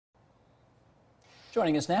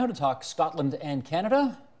Joining us now to talk Scotland and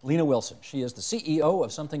Canada, Lena Wilson. She is the CEO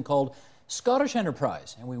of something called Scottish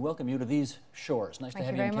Enterprise, and we welcome you to these shores. Nice to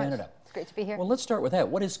have you in Canada. It's great to be here. Well, let's start with that.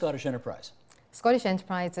 What is Scottish Enterprise? Scottish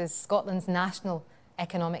Enterprise is Scotland's national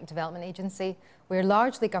economic development agency. We're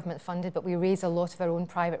largely government funded, but we raise a lot of our own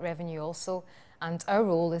private revenue also. And our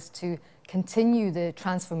role is to continue the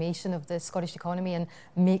transformation of the Scottish economy and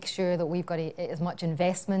make sure that we've got as much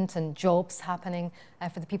investment and jobs happening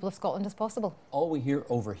for the people of Scotland as possible. All we hear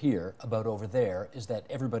over here about over there is that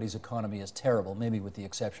everybody's economy is terrible, maybe with the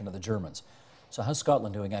exception of the Germans. So how's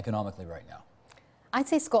Scotland doing economically right now? I'd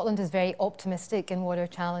say Scotland is very optimistic in what are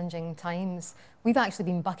challenging times. We've actually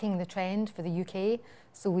been bucking the trend for the UK,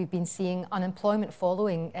 so we've been seeing unemployment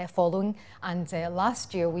falling, and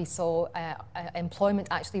last year we saw employment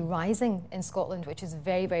actually rising in Scotland, which is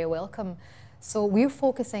very, very welcome. So we're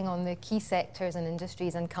focusing on the key sectors and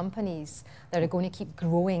industries and companies that are going to keep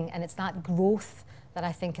growing, and it's that growth that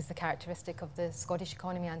I think is the characteristic of the Scottish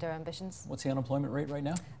economy and our ambitions. What's the unemployment rate right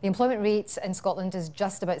now? The employment rate in Scotland is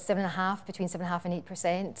just about 7.5%, between 7.5% and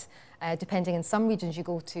 8%. Depending in some regions you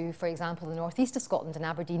go to, for example, the northeast of Scotland and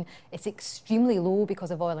Aberdeen, it's extremely low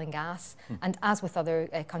because of oil and gas. And as with other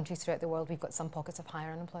countries throughout the world, we've got some pockets of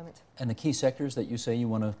higher unemployment. And the key sectors that you say you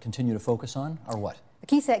want to continue to focus on are what? The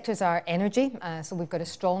key sectors are energy, so we've got a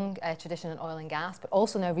strong tradition in oil and gas, but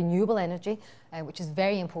also now renewable energy, which is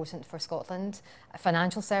very important for Scotland,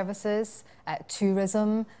 financial services,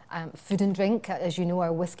 tourism, food and drink. As you know,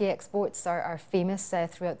 our whisky exports are famous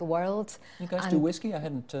throughout the world. You guys do whisky? I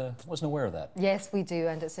wasn't aware of that. Yes, we do,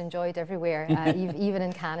 and it's enjoyed everywhere, even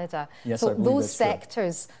in Canada. Yes, so those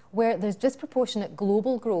sectors where there's disproportionate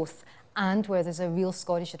global growth and where there's a real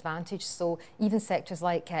Scottish advantage. So even sectors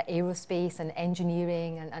like aerospace and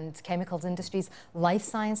engineering and chemicals industries, life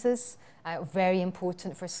sciences, very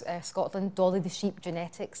important for Scotland. Dolly the sheep,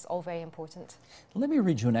 genetics, all very important. Let me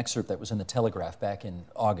read you an excerpt that was in the Telegraph back in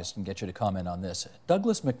August and get you to comment on this.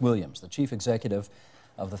 Douglas McWilliams, the chief executive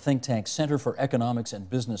of the think tank Centre for Economics and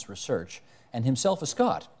Business Research, and himself a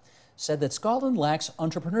Scot, said that Scotland lacks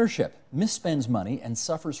entrepreneurship, misspends money, and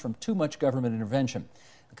suffers from too much government intervention.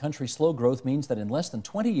 The country's slow growth means that in less than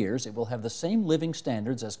 20 years, it will have the same living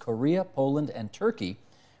standards as Korea, Poland, and Turkey,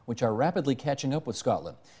 which are rapidly catching up with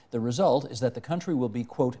Scotland. The result is that the country will be,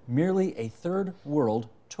 quote, merely a third world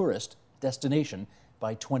tourist destination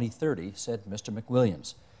by 2030, said Mr.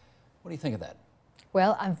 McWilliams. What do you think of that?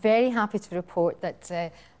 Well, I'm very happy to report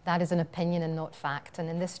that that is an opinion and not fact. And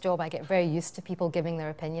in this job, I get very used to people giving their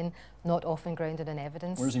opinion, not often grounded in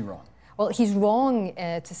evidence. Where's he wrong? Well, he's wrong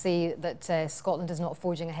to say that Scotland is not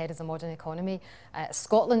forging ahead as a modern economy.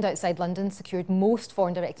 Scotland, outside London, secured most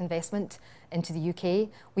foreign direct investment into the UK.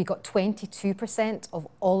 We got 22% of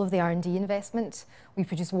all of the R&D investment. We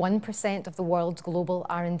produced 1% of the world's global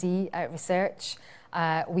R&D research.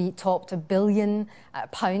 We topped £1 billion,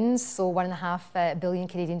 so £1.5 billion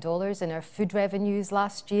Canadian dollars in our food revenues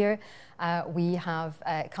last year. We have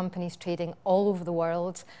companies trading all over the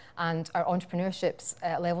world, and our entrepreneurship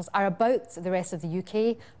levels are about the rest of the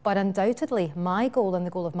UK. But undoubtedly, my goal and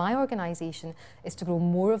the goal of my organisation is to grow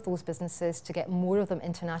more of those businesses, to get more of them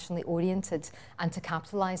internationally oriented, and to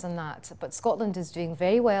capitalise on that. But Scotland is doing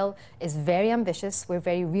very well, is very ambitious. We're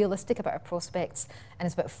very realistic about our prospects, and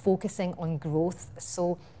it's about focusing on growth.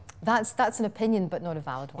 So that's an opinion, but not a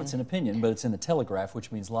valid one. It's an opinion, but it's in the Telegraph,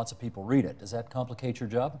 which means lots of people read it. Does that complicate your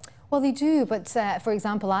job? Well, they do, but for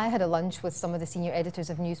example, I had a lunch with some of the senior editors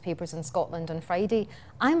of newspapers in Scotland on Friday.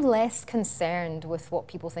 I'm less concerned with what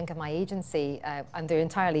people think of my agency, and they're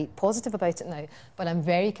entirely positive about it now, but I'm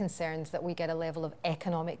very concerned that we get a level of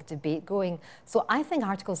economic debate going. So I think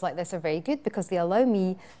articles like this are very good because they allow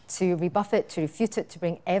me to rebuff it, to refute it, to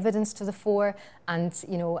bring evidence to the fore. And,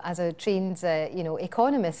 you know, as a trained,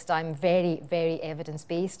 economist, I'm very, very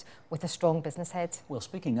evidence-based with a strong business head. Well,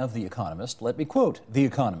 speaking of The Economist, let me quote The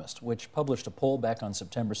Economist, which published a poll back on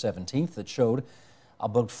September 17th that showed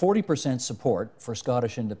about 40% support for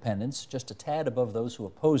Scottish independence, just a tad above those who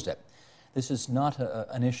opposed it. This is not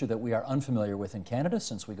an issue that we are unfamiliar with in Canada,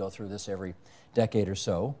 since we go through this every decade or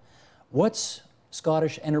so. What's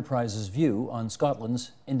Scottish Enterprise's view on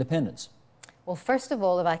Scotland's independence? Well, first of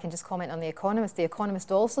all, if I can just comment on The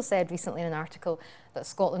Economist also said recently in an article that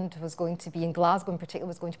Scotland was going to be, in Glasgow in particular,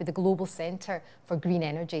 was going to be the global centre for green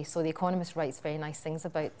energy. So The Economist writes very nice things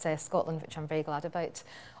about Scotland, which I'm very glad about.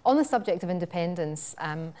 On the subject of independence,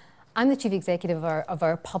 I'm the chief executive of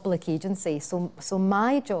our public agency, so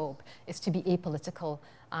my job is to be apolitical.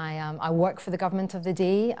 I work for the government of the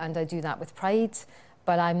day, and I do that with pride,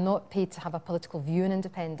 but I'm not paid to have a political view on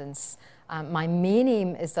independence. My main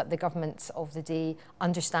aim is that the government of the day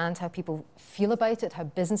understand how people feel about it, how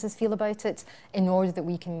businesses feel about it, in order that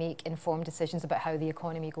we can make informed decisions about how the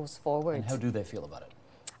economy goes forward. And how do they feel about it?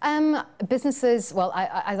 Businesses, well,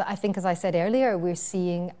 I think, as I said earlier, we're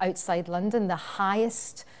seeing outside London the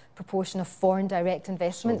highest proportion of foreign direct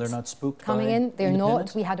investment. So they're not spooked coming by in. They're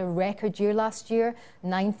independence? not. We had a record year last year,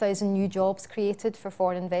 9,000 new jobs created for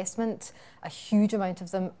foreign investment, a huge amount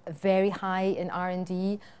of them very high in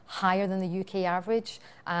R&D, higher than the UK average,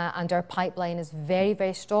 and our pipeline is very,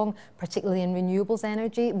 very strong, particularly in renewables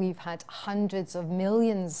energy. We've had hundreds of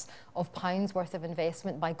millions of pounds worth of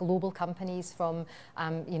investment by global companies from,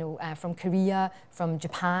 from Korea, from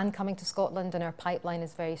Japan coming to Scotland, and our pipeline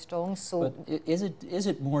is very strong. So, but is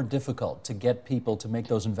it more difficult to get people to make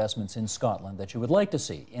those investments in Scotland that you would like to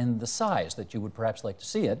see, in the size that you would perhaps like to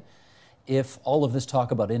see it, if all of this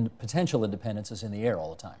talk about potential independence is in the air all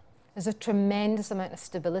the time? There's a tremendous amount of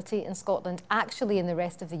stability in Scotland. Actually, in the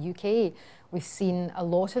rest of the UK, we've seen a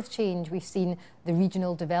lot of change. We've seen the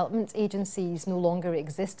regional development agencies no longer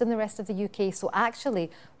exist in the rest of the UK. So actually,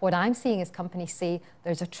 what I'm seeing is companies say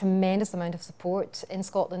there's a tremendous amount of support in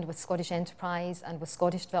Scotland with Scottish Enterprise and with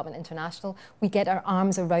Scottish Development International. We get our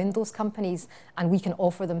arms around those companies and we can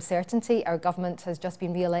offer them certainty. Our government has just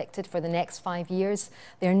been re-elected for the next 5 years.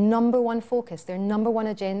 Their number one focus, their number one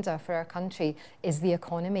agenda for our country is the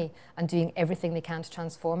economy and doing everything they can to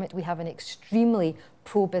transform it. We have an extremely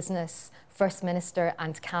pro-business First Minister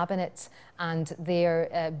and Cabinet, and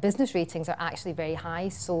their business ratings are actually very high.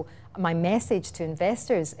 So my message to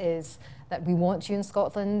investors is that we want you in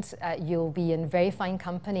Scotland, you'll be in very fine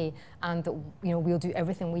company, and that we'll do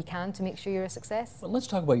everything we can to make sure you're a success. Well, let's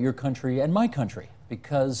talk about your country and my country,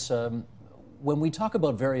 because when we talk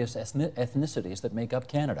about various ethnicities that make up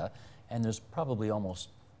Canada, and there's probably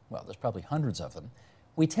hundreds of them,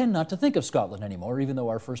 we tend not to think of Scotland anymore, even though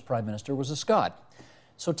our first Prime Minister was a Scot.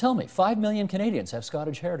 So tell me, 5 million Canadians have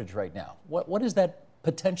Scottish heritage right now. What does that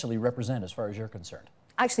potentially represent as far as you're concerned?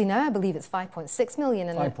 Actually, now I believe it's 5.6 million.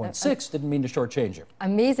 5.6, didn't mean to shortchange you.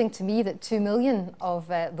 Amazing to me that 2 million of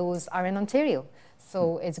those are in Ontario.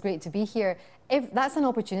 So it's great to be here. That's an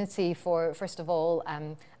opportunity for, first of all,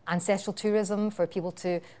 ancestral tourism, for people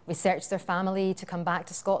to research their family, to come back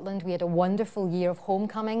to Scotland. We had a wonderful year of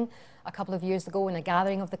homecoming a couple of years ago in a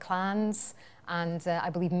gathering of the clans, and I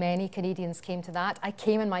believe many Canadians came to that. I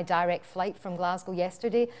came in my direct flight from Glasgow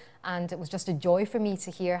yesterday, and it was just a joy for me to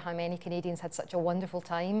hear how many Canadians had such a wonderful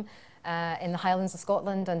time in the Highlands of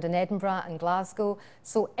Scotland and in Edinburgh and Glasgow.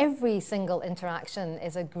 So every single interaction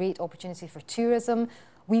is a great opportunity for tourism.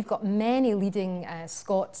 We've got many leading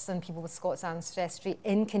Scots and people with Scots ancestry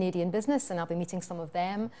in Canadian business, and I'll be meeting some of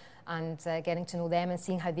them and getting to know them and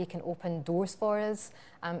seeing how they can open doors for us.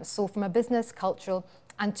 So from a business, cultural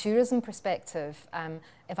and tourism perspective,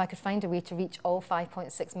 if I could find a way to reach all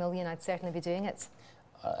 5.6 million, I'd certainly be doing it.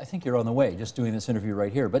 I think you're on the way, just doing this interview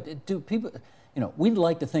right here. But do people, we'd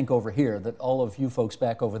like to think over here that all of you folks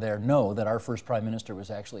back over there know that our first Prime Minister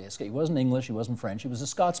was actually he wasn't English, he wasn't French, he was a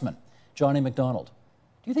Scotsman, Johnny MacDonald.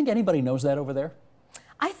 Do you think anybody knows that over there?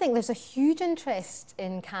 I think there's a huge interest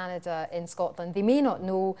in Canada, in Scotland. They may not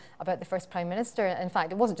know about the first Prime Minister. In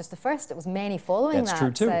fact, it wasn't just the first, it was many following that. That's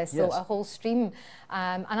true too, So yes. a whole stream.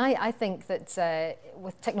 And I think that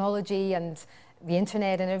with technology and the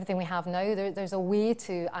internet and everything we have now, there's a way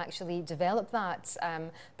to actually develop that.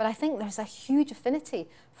 But I think there's a huge affinity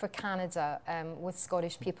for Canada with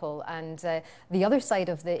Scottish people. And the other side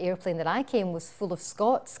of the airplane that I came was full of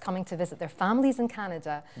Scots coming to visit their families in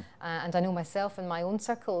Canada. And I know myself in my own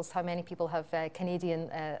circles how many people have Canadian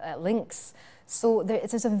links. So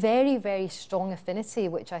there's a very, very strong affinity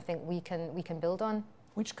which I think we can build on.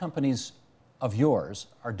 Which companies of yours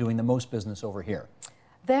are doing the most business over here?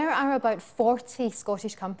 There are about 40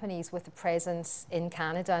 Scottish companies with a presence in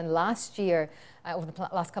Canada, and last year, over the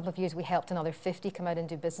last couple of years, we helped another 50 come out and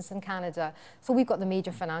do business in Canada. So we've got the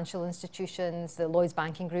major financial institutions, the Lloyds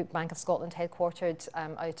Banking Group, Bank of Scotland headquartered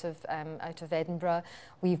out of Edinburgh.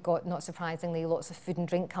 We've got, not surprisingly, lots of food and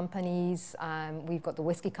drink companies. We've got the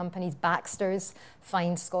whisky companies, Baxter's,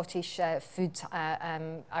 fine Scottish food,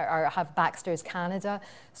 have Baxter's Canada.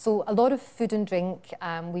 So a lot of food and drink.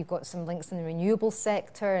 We've got some links in the renewable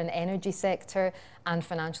sector and energy sector, and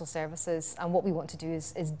financial services. And what we want to do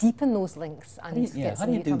is deepen those links and get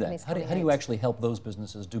some new companies coming out. How do you actually help those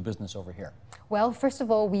businesses do business over here? Well, first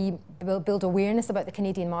of all, we build awareness about the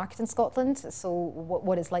Canadian market in Scotland, so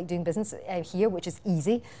what it's like doing business here, which is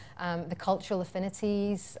easy. The cultural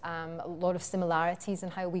affinities, a lot of similarities in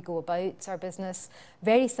how we go about our business.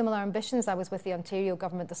 Very similar ambitions. I was with the Ontario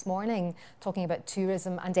government this morning talking about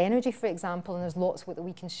tourism and energy, for example, and there's lots that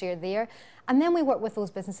we can share there. And then we work with those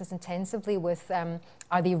businesses intensively with,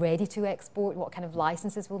 are they ready to export? What kind of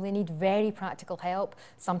licenses will they need? Very practical help.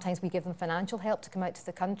 Sometimes we give them financial help to come out to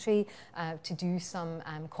the country, to do some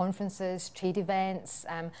conferences, trade events.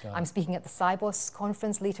 I'm speaking at the CIBOS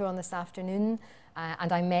conference later on this afternoon.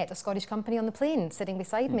 And I met a Scottish company on the plane sitting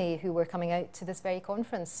beside me who were coming out to this very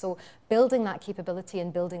conference. So building that capability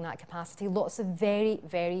and building that capacity, lots of very,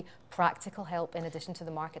 very practical help in addition to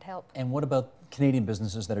the market help. And what about Canadian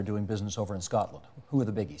businesses that are doing business over in Scotland? Who are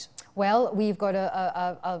the biggies? Well, we've got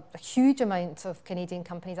a huge amount of Canadian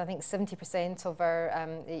companies. I think 70% of our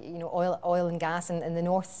oil and gas in the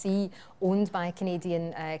North Sea owned by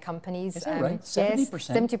Canadian companies. Is that right? 70%? Yes,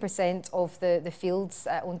 70% of the fields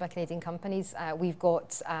owned by Canadian companies. We've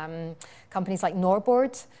got companies like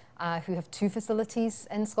Norbord, who have 2 facilities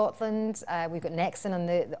in Scotland. We've got Nexen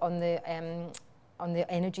on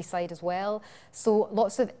the energy side as well. So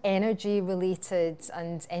lots of energy related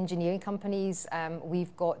and engineering companies.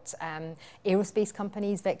 We've got aerospace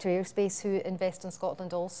companies, Vector Aerospace, who invest in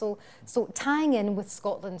Scotland also. So tying in with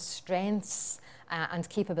Scotland's strengths and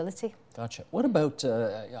capability. Gotcha. What about,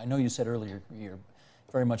 I know you said earlier you're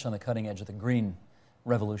very much on the cutting edge of the green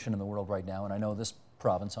revolution in the world right now, and I know this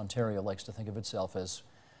province, Ontario, likes to think of itself as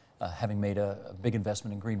having made a big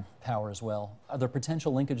investment in green power as well. Are there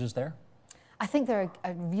potential linkages there? I think there are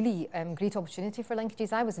a really great opportunity for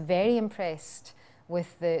linkages. I was very impressed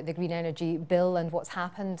with the Green Energy Bill and what's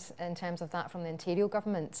happened in terms of that from the Ontario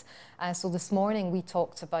government. So this morning we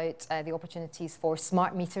talked about the opportunities for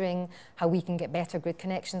smart metering, how we can get better grid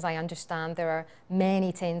connections. I understand there are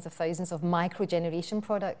many tens of thousands of micro-generation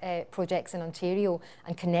projects in Ontario,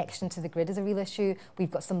 and connection to the grid is a real issue.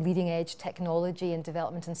 We've got some leading edge technology and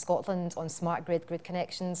development in Scotland on smart grid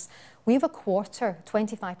connections. We have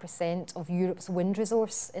 25% of Europe's wind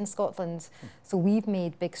resource in Scotland. So we've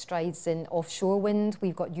made big strides in offshore wind.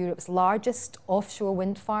 We've got Europe's largest offshore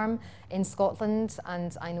wind farm in Scotland,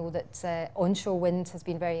 and I know that onshore wind has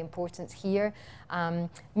been very important here.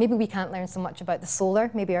 Maybe we can't learn so much about the solar.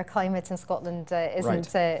 Maybe our climate in Scotland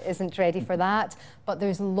isn't ready for that, but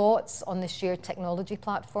there's lots on the shared technology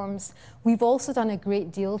platforms. We've also done a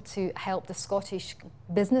great deal to help the Scottish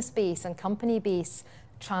business base and company base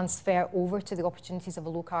transfer over to the opportunities of a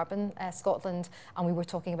low-carbon Scotland, and we were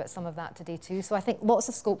talking about some of that today too. So I think lots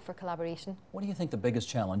of scope for collaboration. What do you think the biggest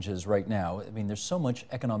challenge is right now? I mean, there's so much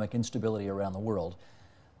economic instability around the world.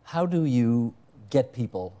 How do you get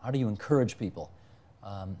people, how do you encourage people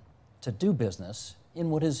to do business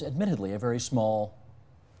in what is admittedly a very small,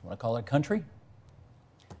 you want to call it country,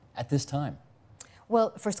 at this time?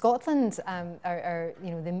 Well, for Scotland,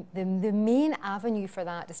 the main avenue for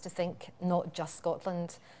that is to think not just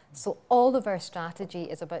Scotland. So all of our strategy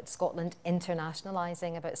is about Scotland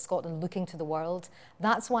internationalising, about Scotland looking to the world.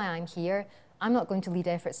 That's why I'm here. I'm not going to lead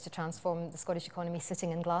efforts to transform the Scottish economy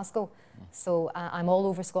sitting in Glasgow. So I'm all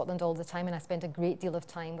over Scotland all the time, and I spend a great deal of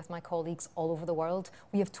time with my colleagues all over the world.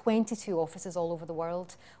 We have 22 offices all over the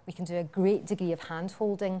world. We can do a great degree of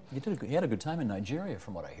hand-holding. You had a good time in Nigeria,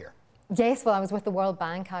 from what I hear. Yes, well, I was with the World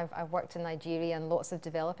Bank. I've worked in Nigeria and lots of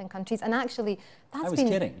developing countries. And actually, I was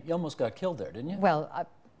kidding. You almost got killed there, didn't you? Well,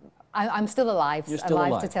 I'm still alive. You're still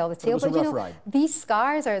alive to tell the tale. But it was a rough ride. These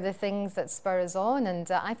scars are the things that spur us on, and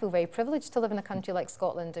I feel very privileged to live in a country like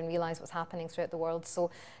Scotland and realise what's happening throughout the world. So,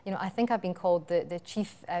 I think I've been called the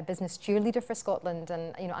chief business cheerleader for Scotland,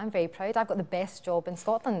 and I'm very proud. I've got the best job in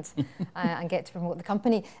Scotland and get to promote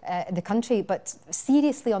the country. But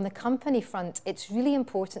seriously, on the company front, it's really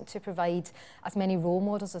important to provide as many role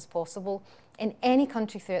models as possible. In any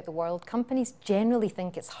country throughout the world, companies generally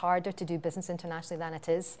think it's harder to do business internationally than it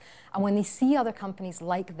is. And when they see other companies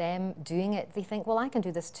like them doing it, they think, well, I can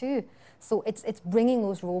do this too. So it's bringing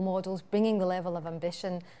those role models, bringing the level of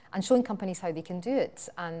ambition, and showing companies how they can do it.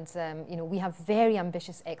 And we have very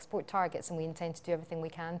ambitious export targets, and we intend to do everything we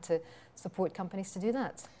can to support companies to do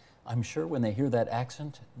that. I'm sure when they hear that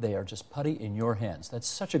accent, they are just putty in your hands. That's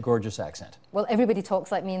such a gorgeous accent. Well, everybody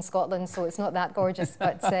talks like me in Scotland, so it's not that gorgeous.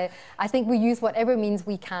 But I think we use whatever means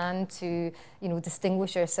we can to,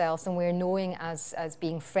 distinguish ourselves, and we're known as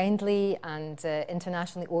being friendly and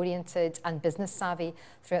internationally oriented and business savvy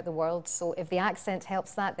throughout the world. So if the accent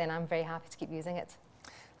helps that, then I'm very happy to keep using it.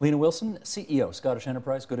 Lena Wilson, CEO, Scottish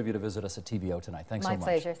Enterprise. Good of you to visit us at TVO tonight. Thanks so much. My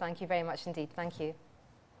pleasure. Thank you very much indeed. Thank you.